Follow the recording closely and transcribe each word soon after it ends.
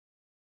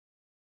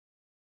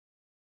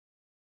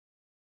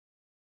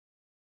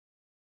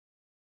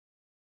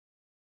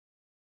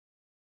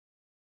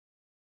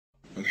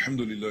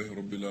Alhamdulillahi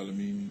Rabbil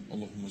Alameen.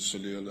 Allahumma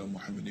salli ala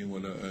Muhammadin wa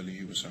ala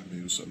alihi wa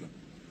sahbihi wa sallam.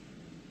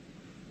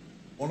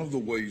 One of the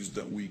ways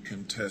that we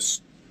can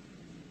test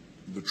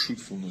the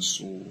truthfulness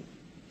or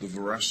the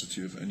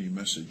veracity of any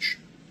message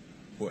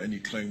or any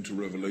claim to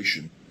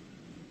revelation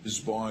is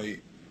by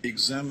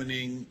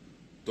examining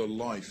the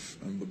life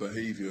and the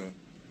behavior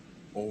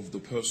of the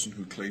person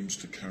who claims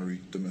to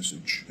carry the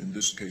message. In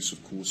this case,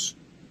 of course,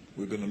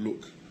 we're going to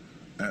look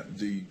at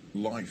the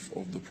life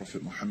of the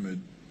Prophet Muhammad.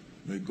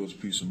 May God's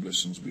peace and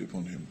blessings be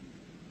upon him.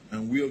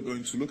 And we are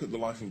going to look at the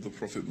life of the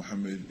Prophet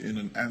Muhammad in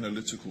an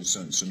analytical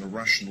sense, in a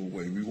rational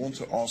way. We want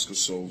to ask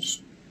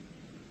ourselves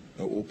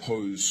or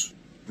pose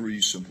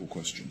three simple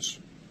questions,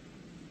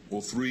 or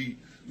three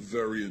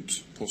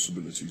variant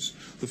possibilities.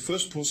 The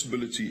first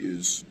possibility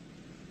is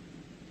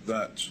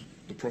that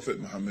the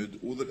Prophet Muhammad,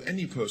 or that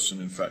any person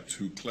in fact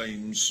who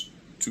claims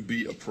to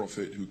be a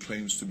prophet, who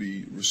claims to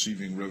be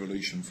receiving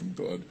revelation from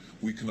God,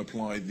 we can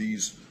apply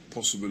these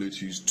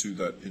possibilities to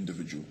that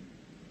individual,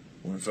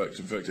 or in fact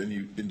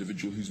any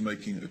individual who's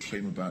making a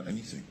claim about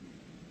anything.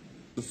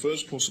 The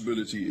first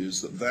possibility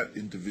is that that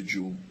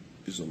individual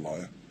is a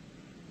liar.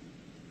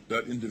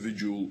 That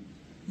individual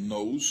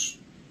knows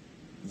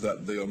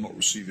that they are not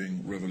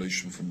receiving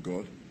revelation from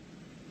God,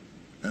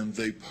 and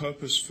they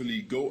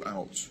purposefully go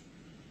out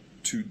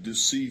to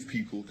deceive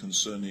people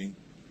concerning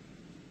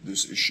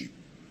this issue.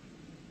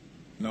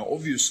 Now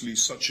obviously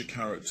such a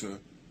character,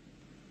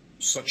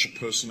 such a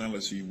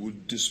personality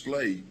would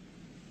display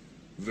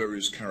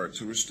various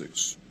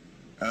characteristics,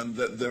 and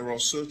that there are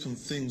certain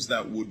things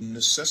that would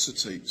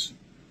necessitate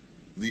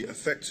the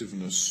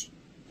effectiveness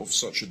of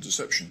such a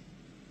deception.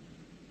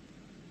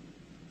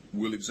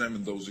 We'll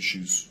examine those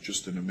issues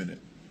just in a minute.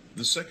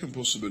 The second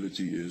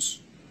possibility is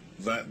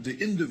that the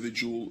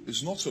individual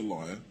is not a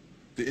liar.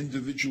 The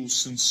individual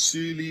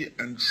sincerely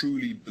and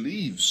truly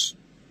believes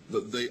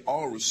that they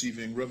are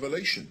receiving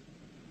revelation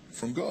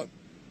from God,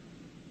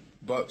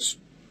 but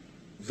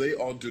they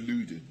are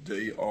deluded.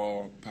 They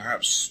are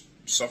perhaps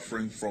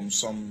suffering from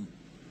some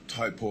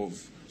type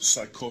of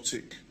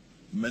psychotic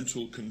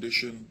mental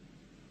condition.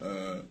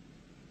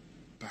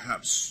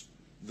 Perhaps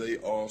they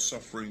are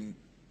suffering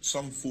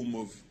some form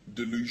of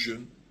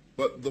delusion,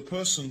 but the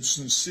person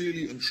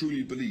sincerely and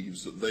truly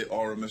believes that they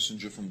are a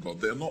messenger from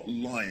God. They're not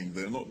lying,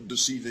 they're not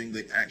deceiving,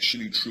 they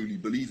actually truly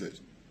believe it.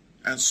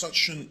 And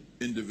such an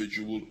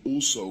individual will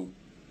also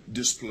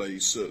display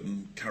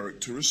certain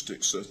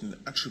characteristics, certain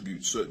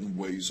attributes, certain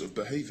ways of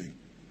behaving.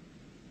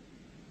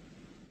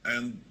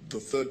 And the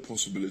third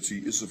possibility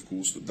is, of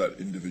course, that that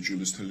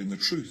individual is telling the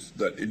truth.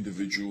 That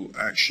individual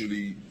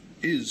actually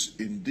is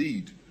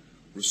indeed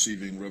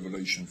receiving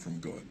revelation from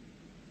God.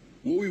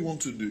 What we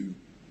want to do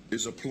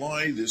is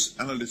apply this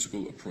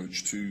analytical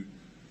approach to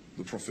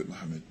the Prophet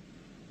Muhammad.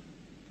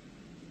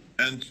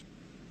 And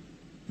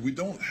we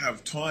don't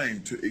have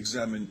time to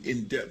examine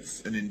in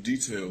depth and in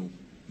detail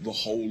the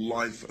whole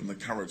life and the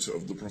character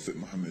of the Prophet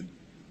Muhammad.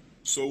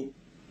 So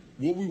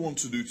what we want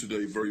to do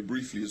today, very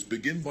briefly, is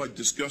begin by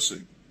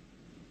discussing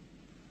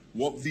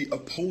what the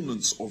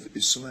opponents of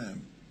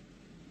Islam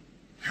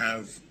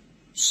have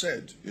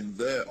said in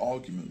their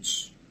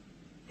arguments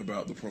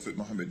about the Prophet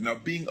Muhammad. Now,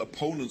 being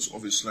opponents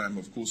of Islam,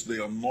 of course, they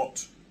are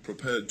not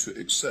prepared to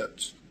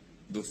accept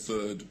the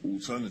third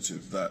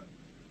alternative, that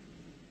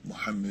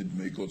Muhammad,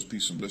 may God's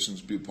peace and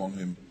blessings be upon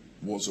him,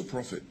 was a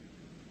prophet.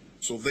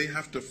 So they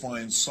have to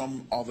find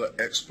some other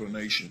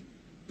explanation.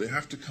 They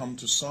have to come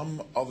to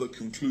some other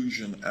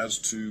conclusion as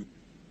to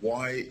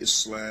why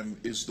Islam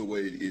is the way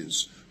it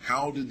is.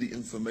 How did the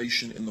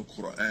information in the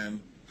Quran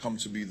come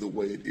to be the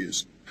way it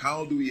is?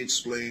 How do we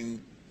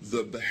explain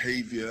the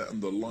behavior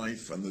and the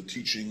life and the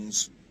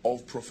teachings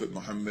of Prophet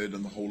Muhammad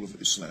and the whole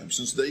of Islam?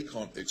 Since they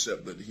can't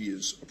accept that he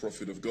is a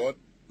prophet of God,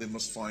 they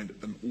must find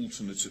an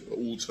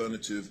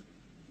alternative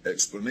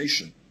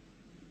explanation.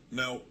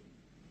 Now,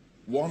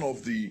 one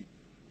of the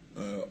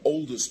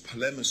oldest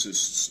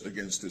polemicists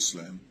against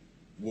Islam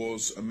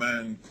was a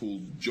man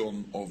called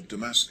John of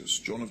Damascus.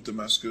 John of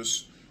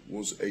Damascus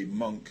was a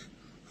monk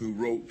who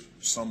wrote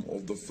some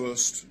of the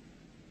first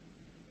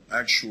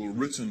actual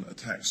written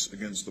attacks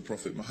against the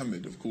Prophet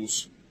Muhammad. Of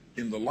course,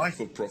 in the life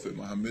of Prophet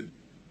Muhammad,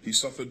 he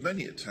suffered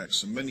many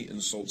attacks and many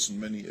insults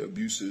and many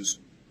abuses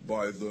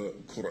by the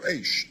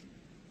Quraysh.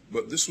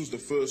 But this was the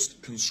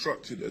first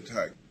constructed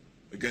attack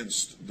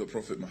against the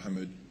Prophet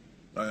Muhammad,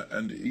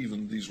 and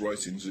even these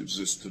writings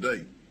exist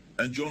today.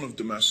 And John of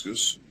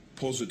Damascus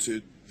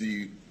posited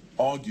the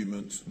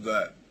argument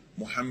that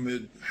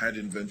Muhammad had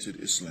invented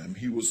Islam.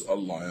 He was a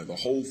liar. The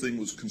whole thing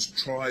was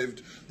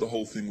contrived, the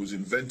whole thing was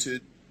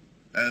invented.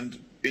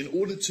 And in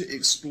order to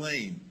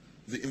explain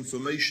the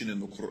information in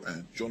the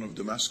Quran, John of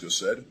Damascus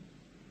said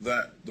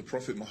that the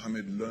Prophet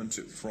Muhammad learnt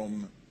it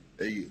from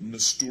a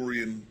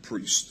Nestorian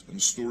priest. The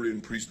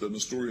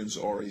Nestorians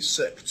are a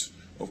sect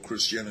of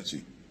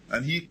Christianity.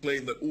 And he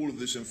claimed that all of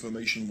this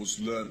information was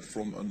learnt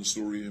from a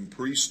Nestorian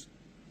priest,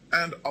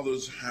 and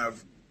others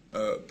have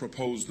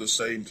proposed the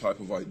same type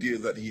of idea,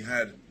 that he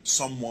had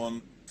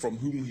someone from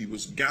whom he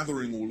was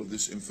gathering all of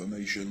this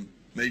information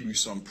maybe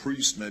some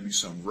priests, maybe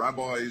some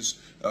rabbis.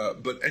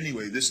 But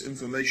anyway, this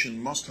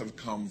information must have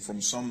come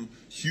from some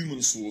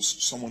human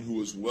source, someone who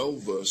was well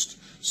versed,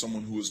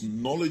 someone who was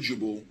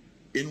knowledgeable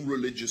in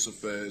religious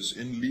affairs,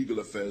 in legal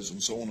affairs,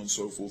 and so on and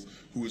so forth,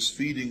 who is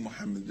feeding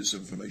Muhammad this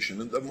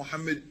information. And that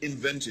Muhammad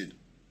invented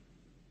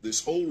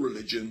this whole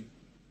religion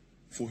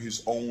for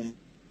his own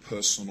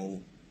personal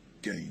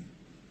gain.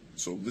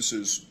 So this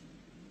is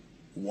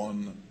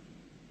one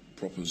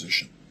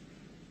proposition.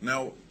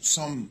 Now,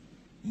 some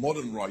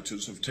modern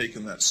writers have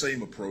taken that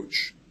same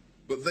approach,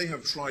 but they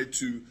have tried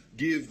to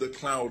give the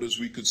cloud, as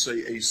we could say,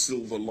 a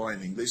silver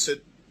lining. They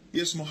said,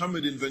 yes,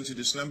 Muhammad invented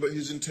Islam, but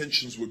his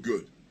intentions were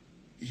good.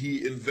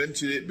 He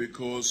invented it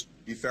because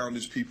he found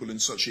his people in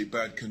such a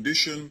bad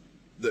condition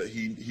that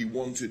he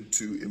wanted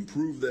to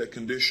improve their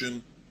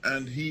condition,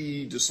 and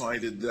he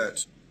decided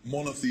that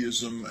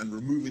monotheism and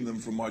removing them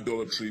from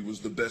idolatry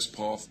was the best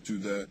path to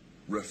their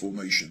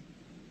reformation.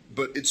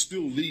 But it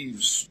still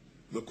leaves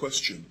the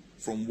question,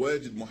 from where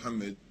did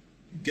Muhammad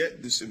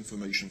get this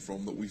information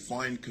from that we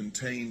find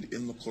contained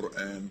in the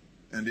Quran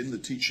and in the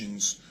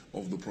teachings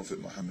of the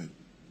Prophet Muhammad?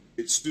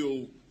 It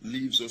still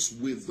leaves us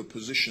with the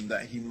position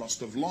that he must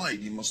have lied,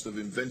 he must have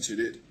invented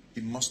it,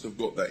 he must have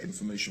got that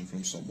information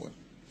from somewhere.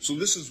 So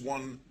this is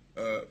one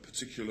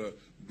particular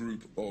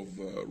group of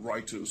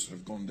writers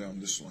have gone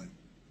down this line.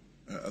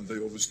 And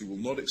they obviously will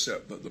not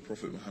accept that the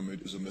Prophet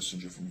Muhammad is a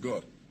messenger from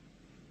God.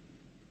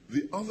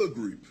 The other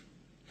group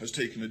has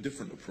taken a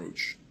different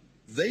approach.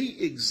 They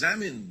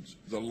examined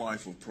the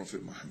life of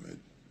Prophet Muhammad,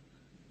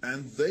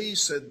 and they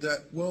said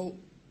that, well,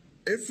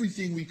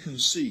 everything we can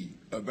see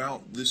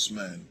about this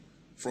man,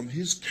 from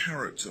his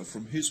character,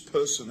 from his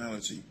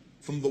personality,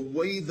 from the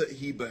way that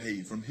he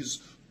behaved, from his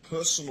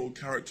personal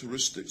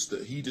characteristics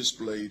that he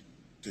displayed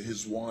to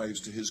his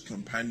wives, to his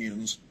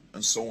companions,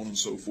 and so on and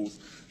so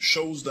forth,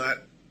 shows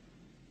that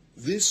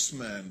this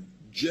man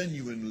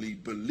genuinely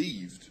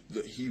believed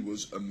that he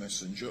was a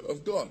messenger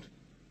of God,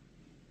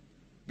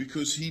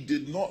 because he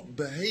did not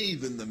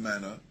behave in the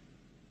manner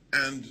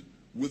and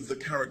with the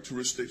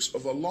characteristics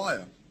of a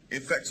liar.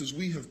 In fact, as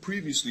we have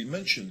previously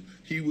mentioned,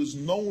 he was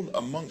known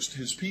amongst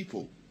his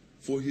people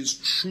for his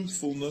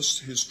truthfulness,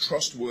 his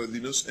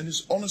trustworthiness, and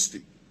his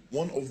honesty.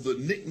 One of the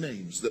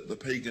nicknames that the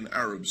pagan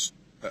Arabs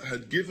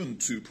had given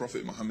to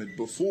Prophet Muhammad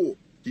before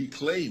he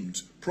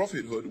claimed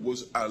prophethood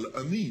was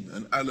Al-Amin.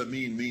 And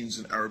Al-Amin means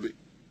in Arabic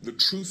the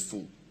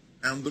truthful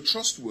and the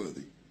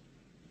trustworthy.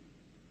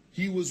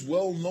 He was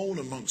well known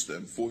amongst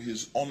them for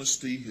his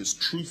honesty, his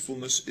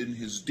truthfulness in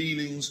his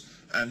dealings,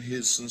 and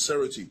his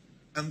sincerity.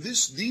 And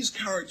these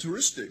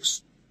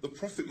characteristics the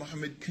Prophet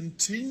Muhammad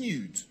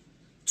continued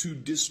to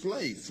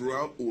display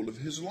throughout all of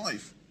his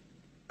life.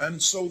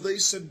 And so they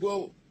said,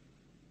 well,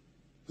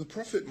 the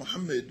Prophet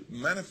Muhammad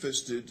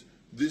manifested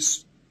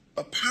this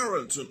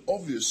apparent and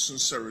obvious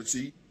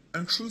sincerity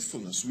and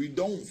truthfulness. We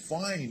don't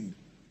find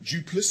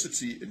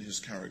duplicity in his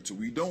character.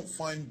 We don't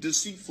find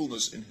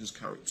deceitfulness in his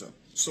character.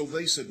 So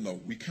they said, no,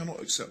 we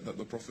cannot accept that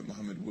the Prophet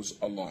Muhammad was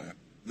a liar.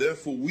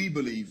 Therefore, we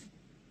believe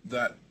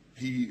that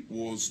he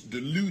was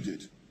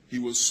deluded. He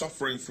was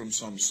suffering from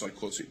some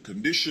psychotic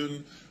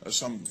condition,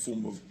 some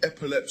form of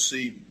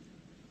epilepsy,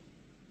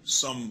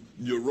 some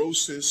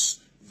neurosis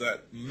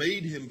that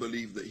made him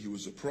believe that he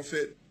was a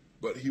prophet,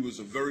 but he was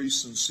a very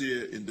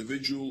sincere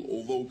individual,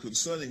 although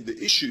concerning the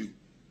issue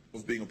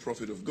of being a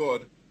prophet of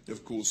God,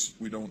 of course,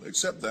 we don't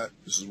accept that.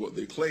 This is what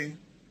they claim.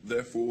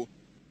 Therefore,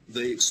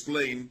 they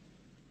explain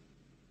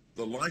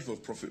the life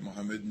of Prophet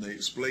Muhammad, and they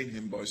explain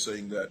him by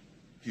saying that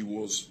he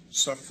was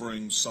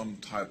suffering some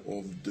type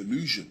of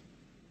delusion.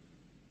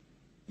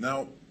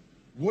 Now,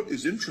 what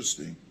is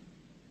interesting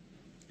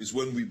is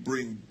when we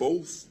bring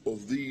both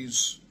of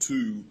these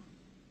two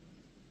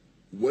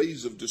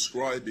ways of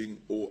describing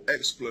or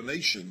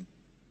explanation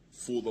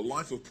for the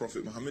life of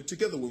Prophet Muhammad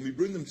together, when we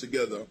bring them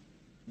together,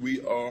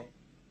 we are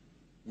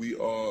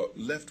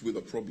left with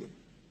a problem.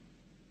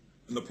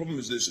 And the problem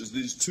is this, is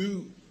these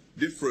two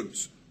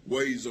different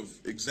ways of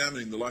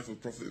examining the life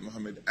of Prophet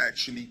Muhammad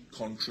actually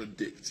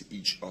contradict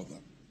each other.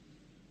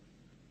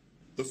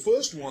 The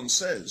first one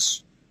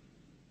says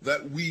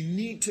that we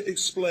need to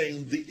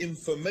explain the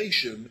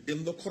information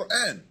in the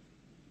Quran.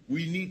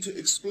 We need to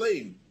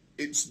explain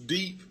its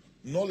deep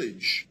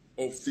knowledge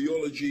of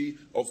theology,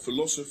 of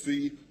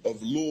philosophy,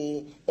 of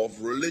law, of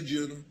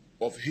religion,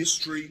 of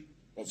history,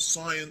 of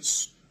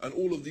science, and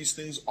all of these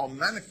things are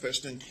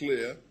manifest and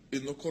clear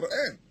in the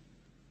Quran.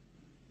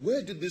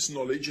 Where did this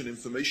knowledge and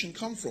information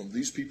come from?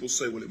 These people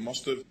say, well,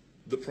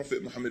 the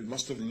Prophet Muhammad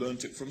must have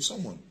learnt it from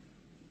someone.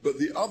 But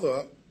the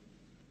other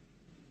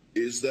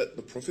is that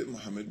the Prophet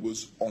Muhammad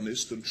was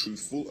honest and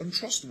truthful and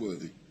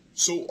trustworthy.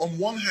 So on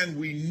one hand,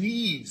 we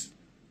need,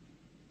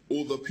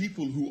 or the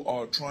people who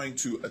are trying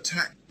to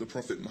attack the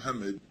Prophet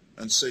Muhammad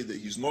and say that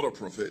he's not a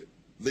prophet,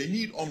 they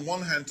need on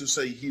one hand to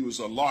say he was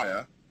a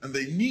liar, and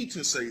they need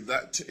to say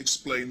that to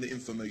explain the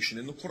information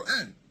in the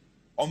Quran.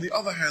 On the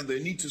other hand,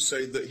 they need to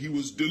say that he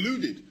was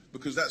deluded,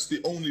 because that's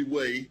the only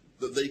way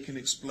that they can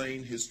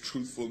explain his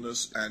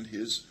truthfulness and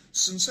his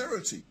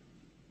sincerity.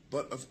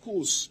 But of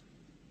course,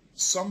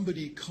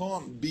 somebody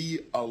can't be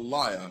a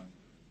liar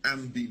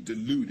and be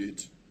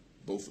deluded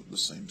both at the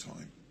same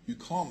time. You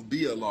can't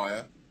be a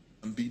liar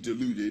and be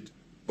deluded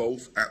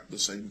both at the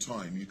same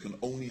time. You can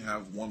only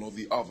have one or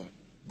the other.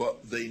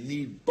 But they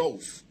need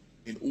both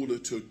in order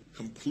to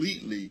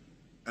completely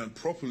and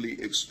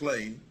properly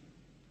explain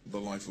the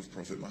life of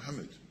Prophet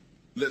Muhammad.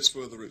 Let's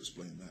further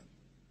explain that.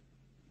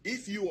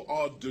 If you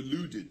are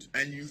deluded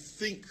and you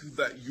think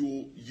that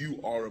you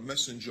are a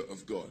messenger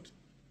of God,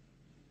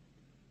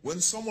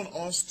 when someone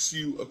asks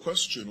you a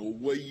question, or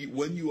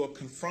when you are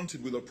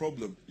confronted with a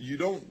problem, you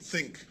don't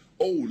think,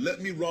 oh,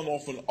 let me run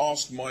off and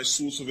ask my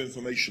source of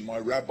information, my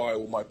rabbi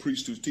or my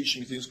priest who's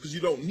teaching me things, because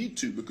you don't need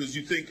to, because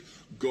you think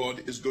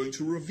God is going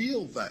to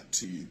reveal that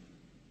to you.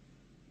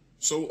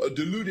 So a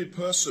deluded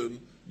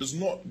person does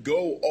not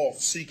go off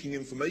seeking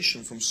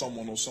information from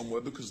someone or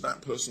somewhere because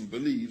that person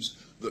believes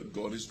that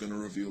God is going to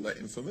reveal that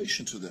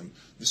information to them.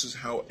 This is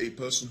how a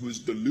person who is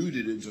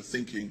deluded into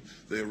thinking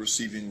they are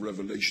receiving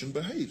revelation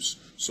behaves.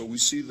 So we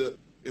see the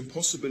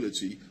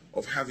impossibility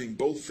of having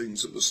both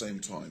things at the same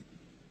time.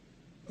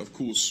 Of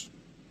course,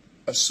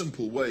 a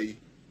simple way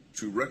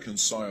to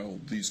reconcile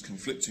these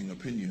conflicting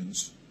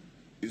opinions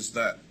is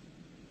that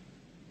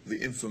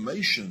the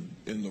information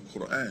in the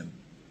Quran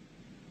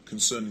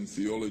concerning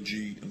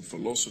theology and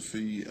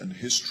philosophy and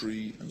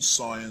history and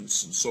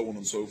science and so on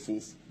and so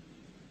forth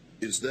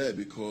is there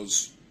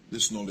because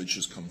this knowledge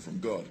has come from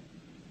God.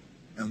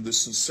 And the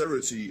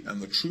sincerity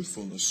and the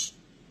truthfulness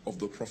of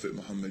the Prophet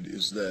Muhammad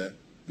is there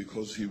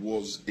because he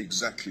was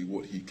exactly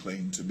what he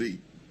claimed to be,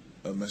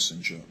 a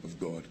messenger of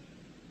God.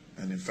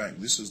 And in fact,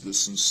 this is the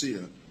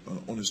sincere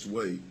and honest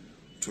way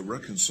to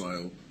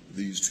reconcile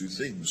these two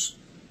things,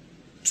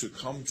 to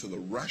come to the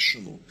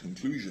rational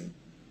conclusion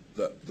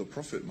that the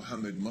Prophet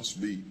Muhammad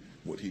must be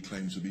what he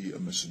claims to be, a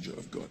messenger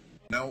of God.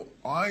 Now,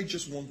 I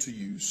just want to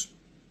use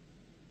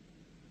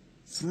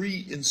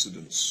 3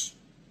 incidents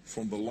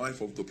from the life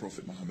of the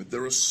Prophet Muhammad.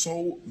 There are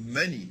so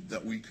many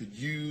that we could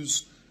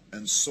use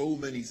and so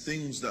many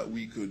things that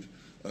we could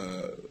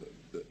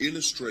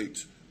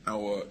illustrate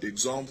our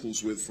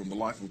examples with from the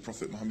life of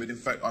Prophet Muhammad. In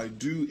fact, I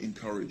do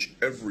encourage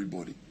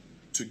everybody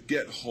to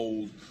get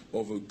hold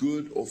of a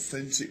good,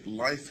 authentic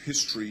life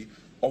history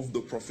of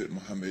the Prophet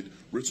Muhammad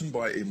written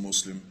by a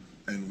Muslim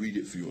and read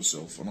it for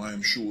yourself. And I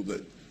am sure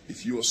that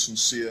if you are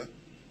sincere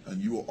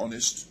and you are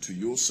honest to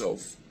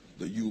yourself,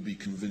 that you will be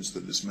convinced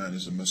that this man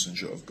is a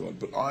messenger of God.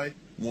 But I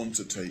want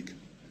to take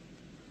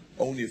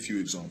only a few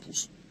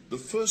examples. The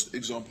first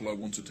example I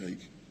want to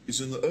take is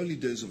in the early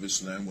days of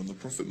Islam, when the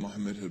Prophet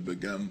Muhammad had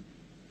begun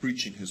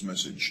preaching his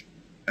message,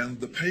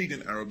 and the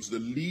pagan Arabs, the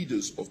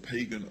leaders of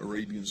pagan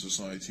Arabian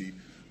society,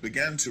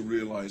 began to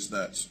realize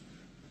that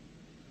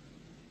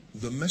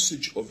the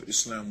message of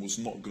Islam was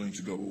not going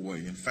to go away.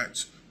 In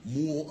fact,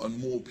 more and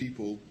more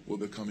people were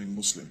becoming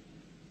Muslim.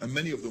 And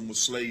many of them were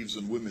slaves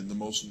and women, the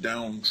most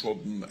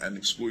downtrodden and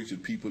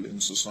exploited people in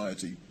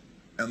society.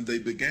 And they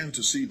began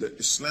to see that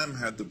Islam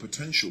had the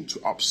potential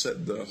to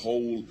upset their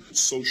whole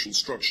social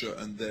structure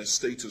and their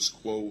status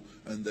quo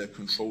and their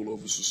control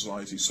over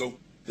society. So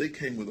they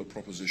came with a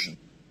proposition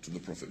to the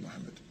Prophet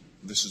Muhammad.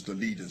 This is the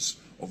leaders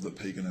of the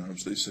pagan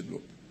Arabs. They said,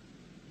 look,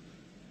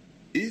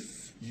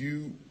 if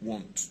you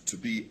want to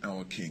be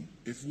our king,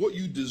 if what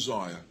you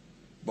desire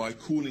by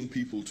calling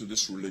people to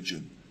this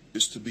religion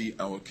is to be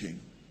our king,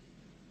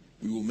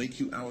 we will make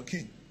you our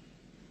king.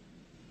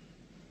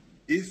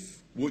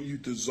 If what you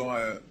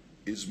desire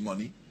is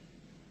money,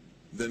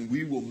 then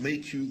we will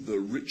make you the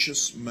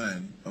richest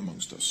man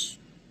amongst us.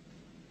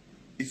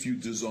 If you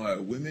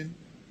desire women,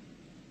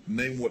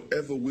 name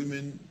whatever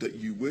women that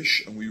you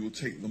wish, and we will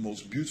take the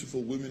most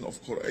beautiful women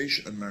of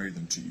Quraysh and marry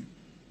them to you.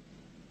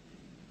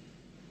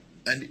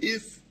 And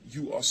if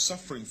you are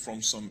suffering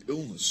from some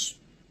illness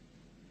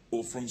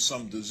or from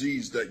some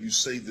disease that you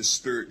say this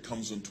spirit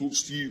comes and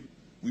talks to you,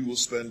 we will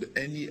spend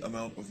any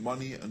amount of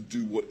money and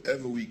do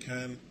whatever we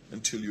can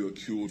until you are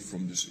cured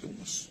from this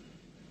illness.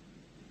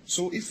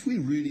 So if we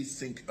really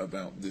think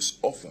about this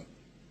offer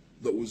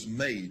that was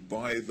made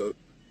by the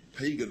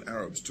pagan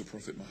Arabs to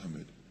Prophet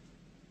Muhammad,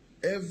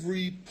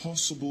 every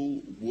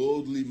possible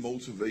worldly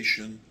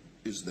motivation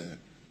is there.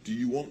 Do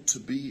you want to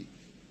be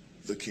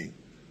the king?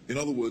 In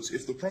other words,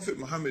 if the Prophet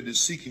Muhammad is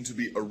seeking to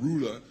be a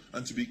ruler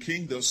and to be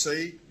king, they'll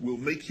say, we'll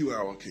make you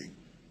our king.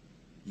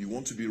 You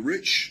want to be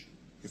rich?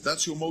 If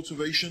that's your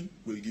motivation,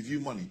 we'll give you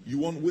money. You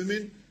want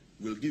women?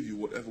 We'll give you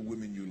whatever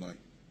women you like.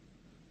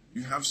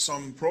 You have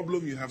some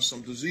problem, you have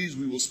some disease,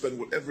 we will spend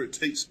whatever it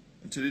takes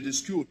until it is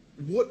cured.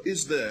 What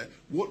is there?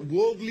 What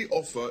worldly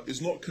offer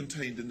is not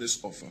contained in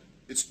this offer?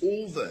 It's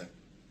all there.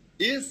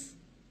 If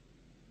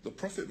the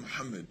Prophet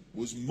Muhammad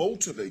was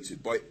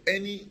motivated by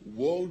any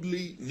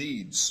worldly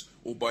needs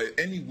or by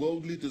any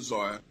worldly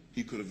desire,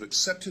 he could have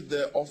accepted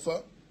their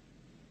offer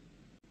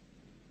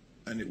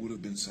and it would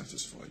have been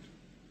satisfied.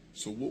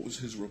 So what was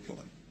his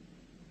reply?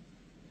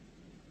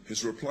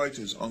 His reply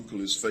to his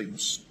uncle is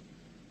famous.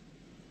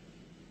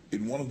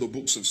 In one of the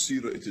books of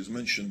Sirah, it is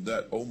mentioned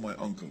that, "Oh my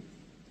uncle,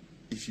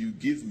 if you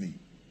give me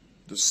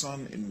the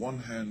sun in one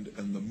hand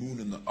and the moon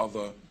in the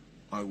other,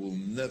 I will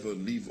never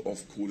leave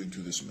off calling to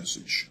this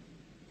message.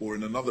 Or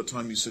in another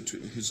time he said to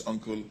his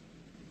uncle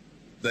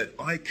that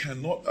I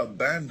cannot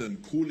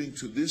abandon calling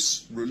to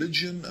this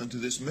religion and to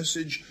this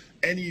message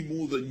any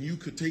more than you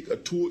could take a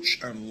torch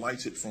and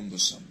light it from the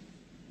sun.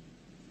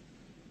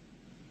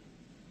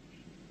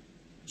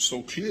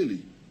 So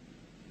clearly,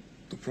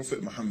 the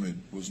Prophet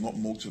Muhammad was not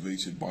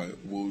motivated by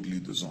worldly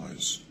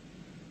desires.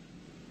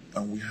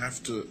 And we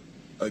have to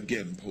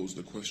again pose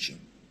the question,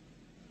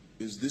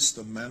 is this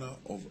the manner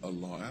of a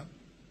liar?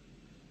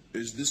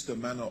 Is this the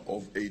manner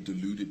of a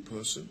deluded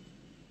person?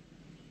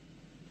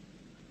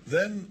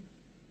 Then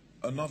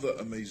another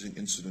amazing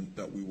incident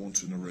that we want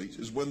to narrate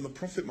is when the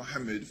Prophet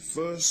Muhammad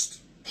first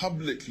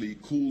publicly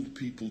called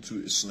people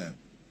to Islam.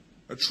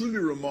 A truly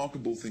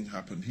remarkable thing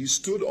happened. He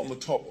stood on the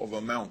top of a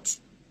mount,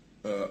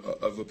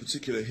 of a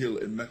particular hill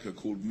in Mecca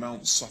called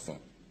Mount Safa.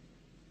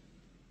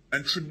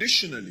 And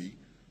traditionally,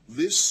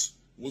 this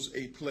was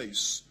a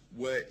place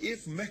where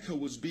if Mecca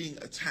was being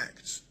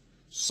attacked,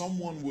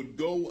 someone would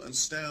go and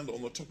stand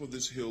on the top of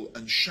this hill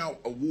and shout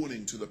a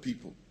warning to the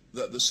people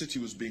that the city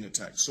was being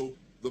attacked. So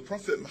the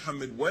Prophet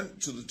Muhammad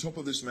went to the top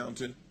of this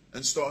mountain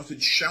and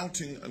started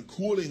shouting and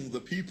calling the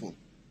people.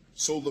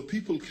 So the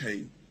people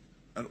came,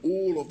 and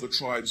all of the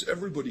tribes,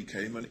 everybody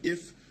came, and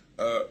if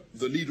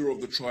the leader of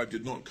the tribe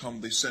did not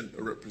come, they sent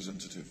a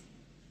representative.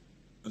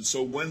 And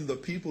so when the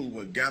people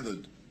were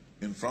gathered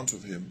in front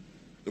of him,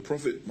 the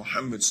Prophet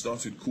Muhammad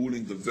started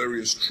calling the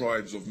various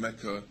tribes of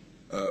Mecca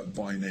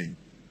by name.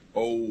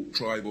 Oh,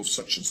 tribe of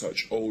such and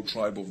such, oh,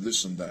 tribe of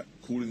this and that,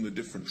 calling the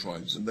different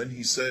tribes. And then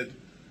he said,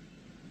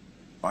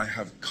 I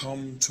have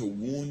come to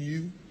warn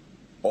you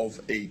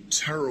of a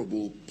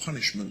terrible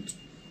punishment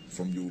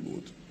from your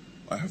Lord.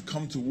 I have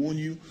come to warn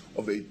you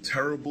of a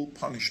terrible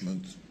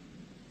punishment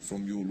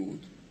from your Lord.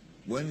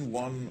 When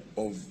one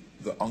of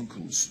the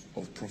uncles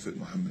of Prophet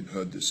Muhammad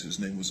heard this, his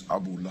name was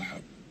Abu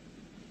Lahab,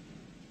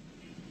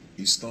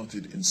 he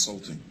started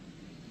insulting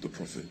the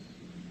Prophet.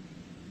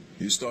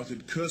 He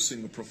started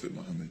cursing the Prophet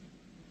Muhammad.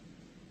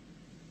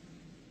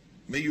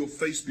 May your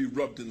face be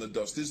rubbed in the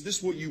dust. Is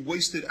this what you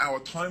wasted our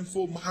time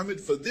for,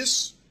 Muhammad? For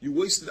this? You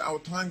wasted our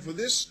time for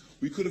this?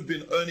 We could have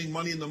been earning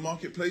money in the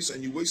marketplace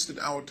and you wasted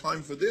our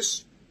time for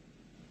this?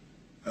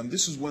 And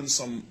this is when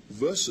some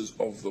verses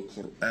of the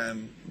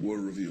Quran were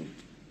revealed.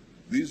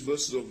 These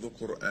verses of the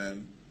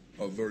Quran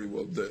are very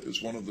well there.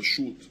 It's one of the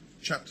short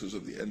chapters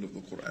at the end of the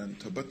Quran.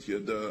 Tabat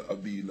yada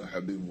abi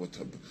lahabin wa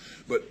tab.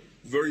 But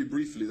very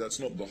briefly, that's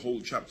not the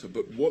whole chapter,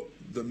 but what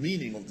the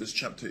meaning of this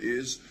chapter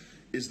is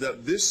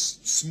that this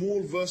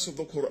small verse of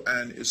the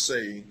Quran is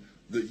saying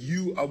that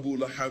you, Abu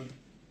Lahab,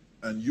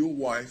 and your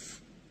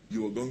wife,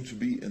 you are going to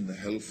be in the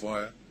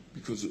hellfire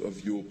because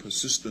of your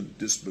persistent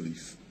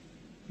disbelief.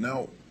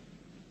 Now,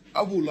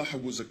 Abu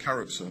Lahab was a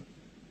character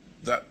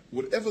that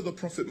whatever the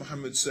Prophet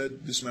Muhammad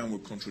said, this man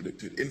would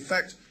contradict it. In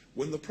fact,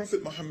 when the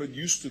Prophet Muhammad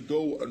used to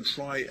go and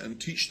try and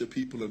teach the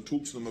people and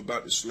talk to them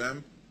about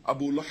Islam,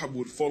 Abu Lahab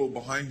would follow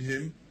behind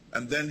him,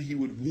 and then he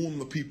would warn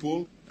the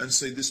people and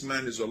say, this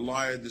man is a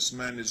liar, this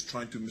man is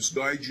trying to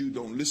misguide you,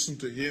 don't listen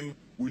to him,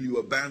 will you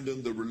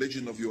abandon the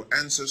religion of your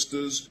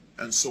ancestors,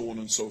 and so on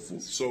and so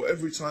forth. So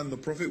every time the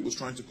Prophet was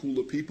trying to call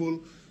the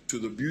people to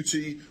the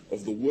beauty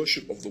of the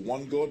worship of the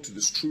one God, to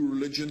this true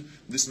religion,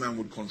 this man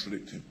would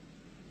contradict him.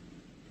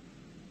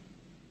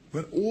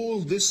 When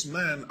all this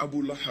man,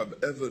 Abu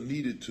Lahab, ever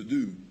needed to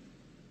do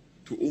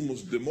to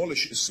almost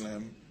demolish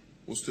Islam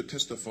was to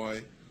testify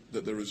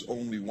that there is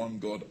only one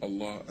God,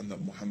 Allah, and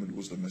that Muhammad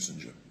was the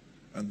messenger.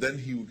 And then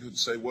he would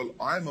say, well,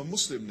 I'm a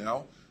Muslim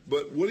now,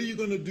 but what are you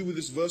going to do with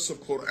this verse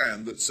of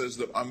Quran that says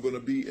that I'm going to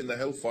be in the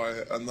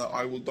hellfire and that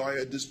I will die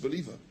a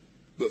disbeliever?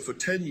 But for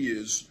 10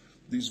 years,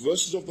 these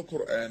verses of the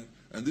Quran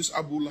and this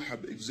Abu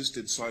Lahab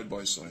existed side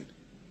by side.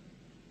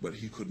 But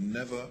he could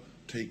never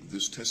take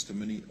this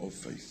testimony of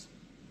faith.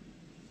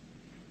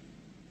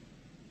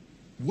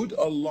 Would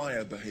a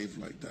liar behave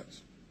like that?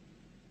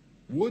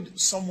 Would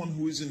someone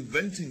who is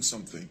inventing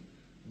something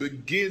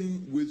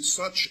begin with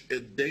such a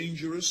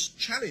dangerous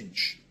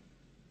challenge?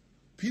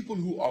 People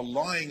who are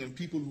lying and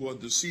people who are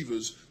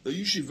deceivers, they're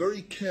usually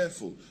very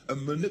careful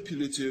and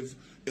manipulative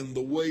in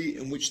the way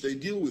in which they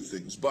deal with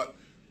things. But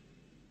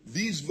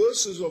these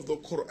verses of the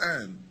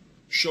Quran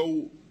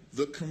show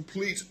the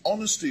complete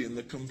honesty and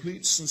the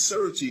complete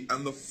sincerity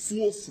and the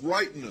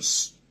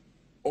forthrightness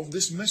of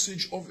this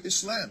message of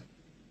Islam.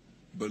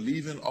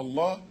 Believe in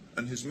Allah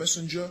and His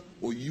Messenger,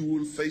 or you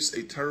will face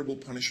a terrible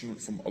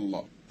punishment from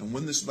Allah. And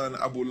when this man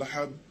Abu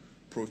Lahab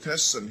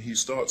protests and he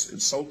starts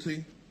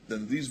insulting,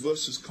 then these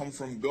verses come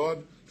from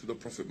God to the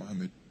Prophet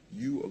Muhammad.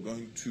 You are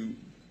going to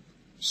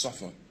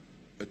suffer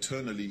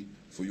eternally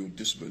for your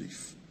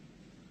disbelief.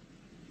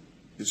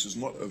 This is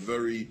not a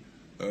very,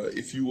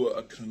 if you were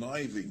a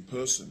conniving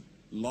person,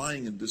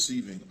 lying and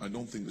deceiving, I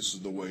don't think this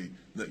is the way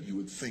that you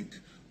would think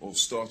of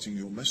starting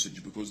your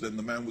message, because then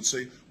the man would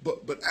say,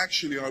 but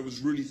actually I was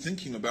really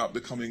thinking about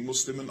becoming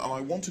Muslim and I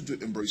wanted to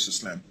embrace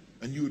Islam.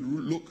 And you would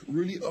look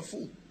really a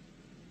fool.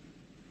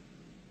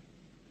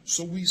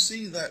 So we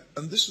see that,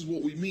 and this is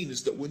what we mean,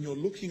 is that when you're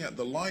looking at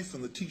the life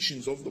and the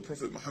teachings of the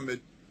Prophet Muhammad,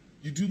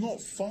 You do not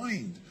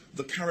find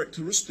the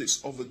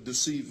characteristics of a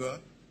deceiver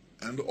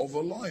and of a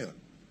liar.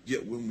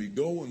 Yet when we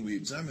go and we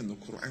examine the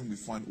Quran, we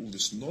find all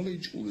this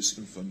knowledge, all this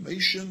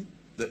information,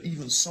 that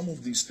even some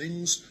of these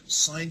things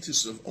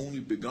scientists have only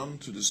begun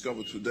to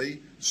discover today.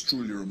 It's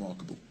truly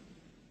remarkable.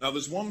 Now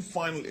there's one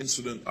final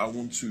incident I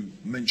want to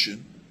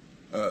mention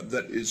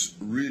that is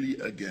really,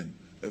 again,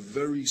 a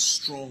very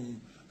strong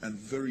and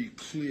very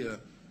clear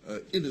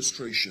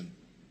illustration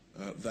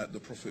that the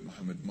Prophet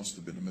Muhammad must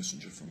have been a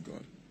messenger from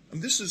God.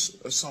 And this is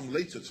some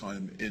later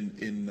time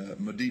in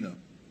Medina.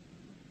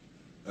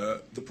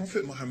 The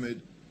Prophet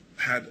Muhammad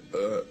had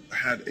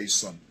a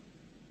son.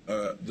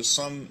 The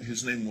son,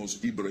 his name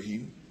was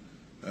Ibrahim,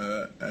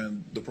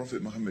 and the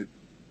Prophet Muhammad,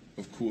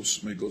 of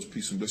course, may God's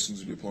peace and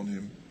blessings be upon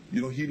him,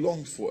 you know, he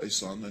longed for a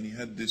son, and he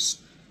had this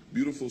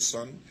beautiful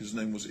son. His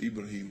name was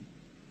Ibrahim.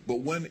 But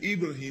when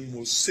Ibrahim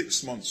was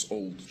 6 months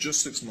old,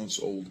 just 6 months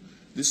old,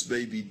 this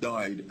baby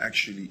died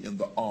actually in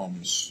the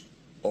arms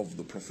of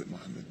the Prophet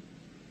Muhammad.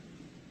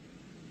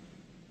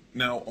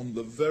 Now, on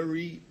the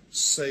very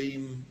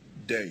same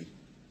day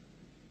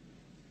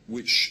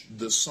which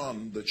the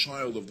son, the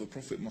child of the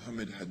Prophet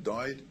Muhammad had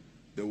died,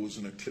 there was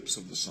an eclipse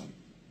of the sun.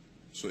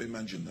 So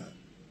imagine that.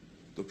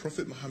 The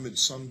Prophet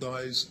Muhammad's son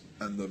dies,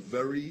 and the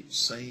very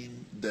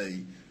same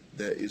day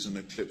there is an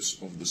eclipse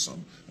of the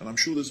sun. And I'm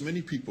sure there's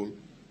many people,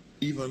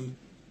 even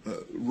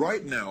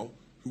right now,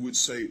 who would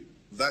say,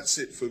 that's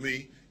it for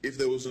me. If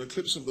there was an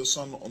eclipse of the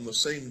sun on the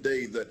same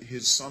day that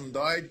his son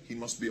died, he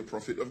must be a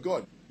prophet of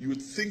God. You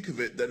would think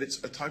of it that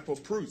it's a type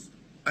of proof.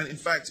 And in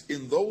fact,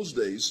 in those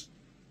days,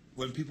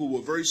 when people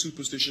were very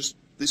superstitious,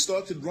 they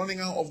started running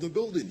out of the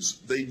buildings.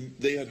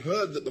 They had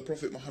heard that the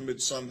Prophet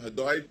Muhammad's son had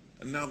died,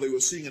 and now they were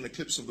seeing an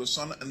eclipse of the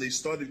sun, and they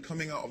started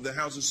coming out of their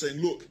houses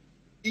saying, look,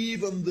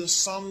 even the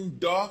sun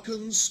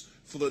darkens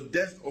for the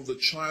death of the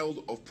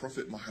child of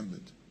Prophet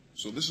Muhammad.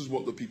 So this is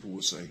what the people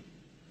were saying.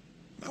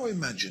 Now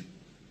imagine,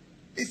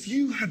 if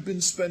you had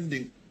been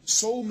spending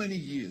so many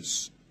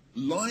years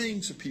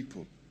lying to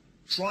people,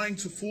 trying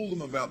to fool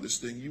them about this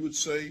thing, you would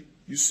say,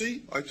 you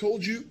see, I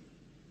told you,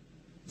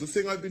 the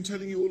thing I've been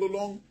telling you all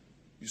along,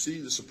 you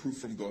see, this is a proof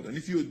from God. And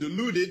if you were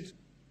deluded,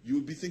 you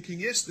would be thinking,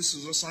 yes, this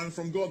is a sign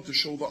from God to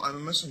show that I'm a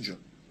messenger.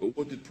 But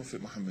what did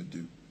Prophet Muhammad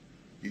do?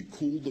 He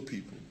called the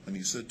people and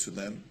he said to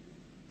them,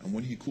 and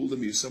when he called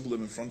them, he assembled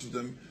them in front of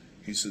them,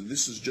 he said,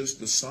 this is just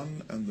the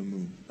sun and the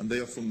moon. And they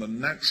are from the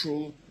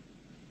natural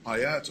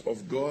ayat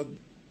of God,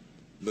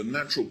 the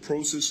natural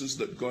processes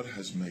that God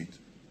has made.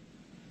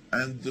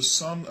 And the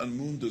sun and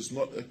moon does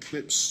not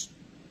eclipse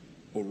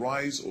or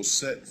rise or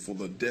set for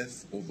the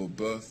death or the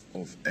birth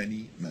of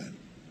any man.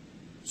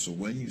 So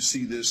when you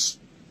see this,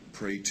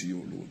 pray to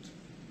your Lord.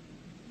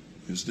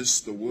 Is this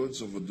the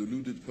words of a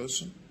deluded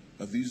person?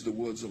 Are these the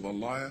words of a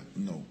liar?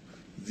 No.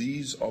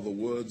 These are the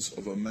words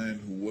of a man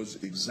who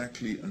was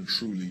exactly and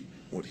truly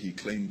what he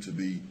claimed to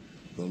be,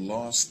 the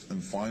last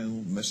and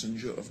final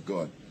messenger of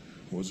God,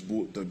 who has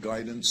brought the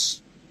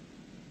guidance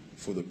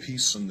for the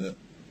peace and the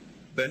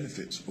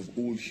benefit of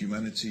all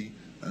humanity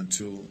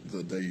until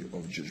the day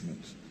of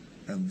judgment.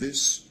 And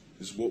this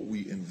is what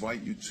we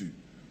invite you to,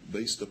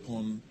 based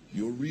upon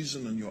your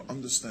reason and your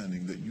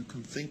understanding, that you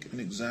can think and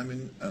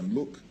examine and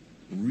look,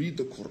 read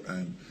the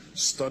Quran,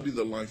 study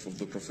the life of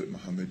the Prophet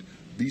Muhammad,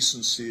 be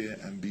sincere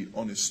and be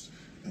honest,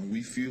 and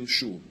we feel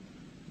sure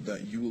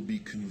that you will be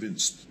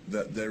convinced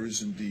that there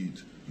is indeed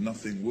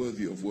nothing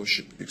worthy of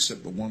worship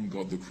except the one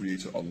God, the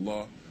Creator,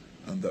 Allah,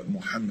 and that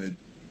Muhammad,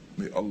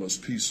 may Allah's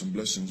peace and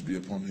blessings be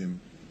upon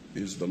him,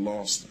 is the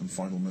last and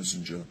final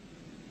messenger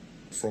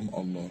from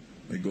Allah.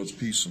 May God's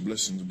peace and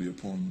blessings be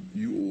upon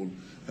you all,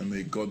 and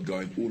may God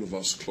guide all of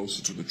us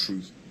closer to the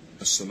truth.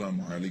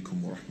 Assalamu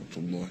alaikum wa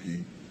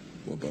rahmatullahi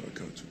wa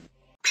barakatuh.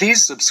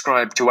 Please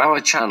subscribe to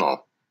our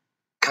channel.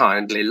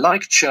 Kindly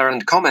like, share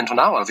and comment on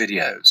our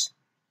videos.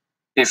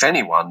 If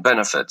anyone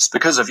benefits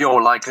because of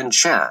your like and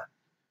share,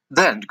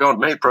 then God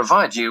may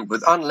provide you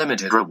with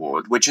unlimited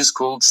reward, which is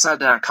called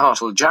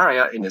Sadaqatul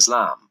Jariyah in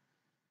Islam.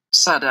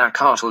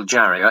 Sadaqatul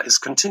Jariyah is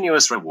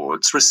continuous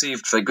rewards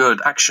received for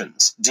good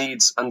actions,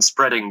 deeds, and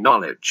spreading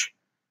knowledge.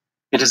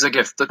 It is a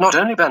gift that not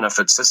only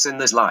benefits us in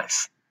this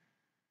life,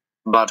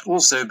 but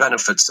also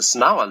benefits us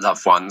and our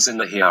loved ones in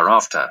the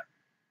hereafter.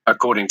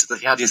 According to the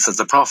hadith of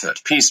the Prophet,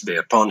 peace be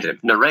upon him,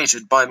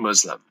 narrated by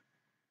Muslim,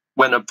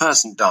 when a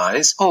person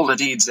dies, all the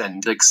deeds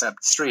end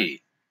except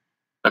 3: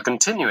 a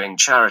continuing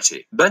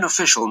charity,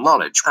 beneficial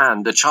knowledge,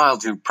 and a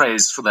child who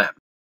prays for them.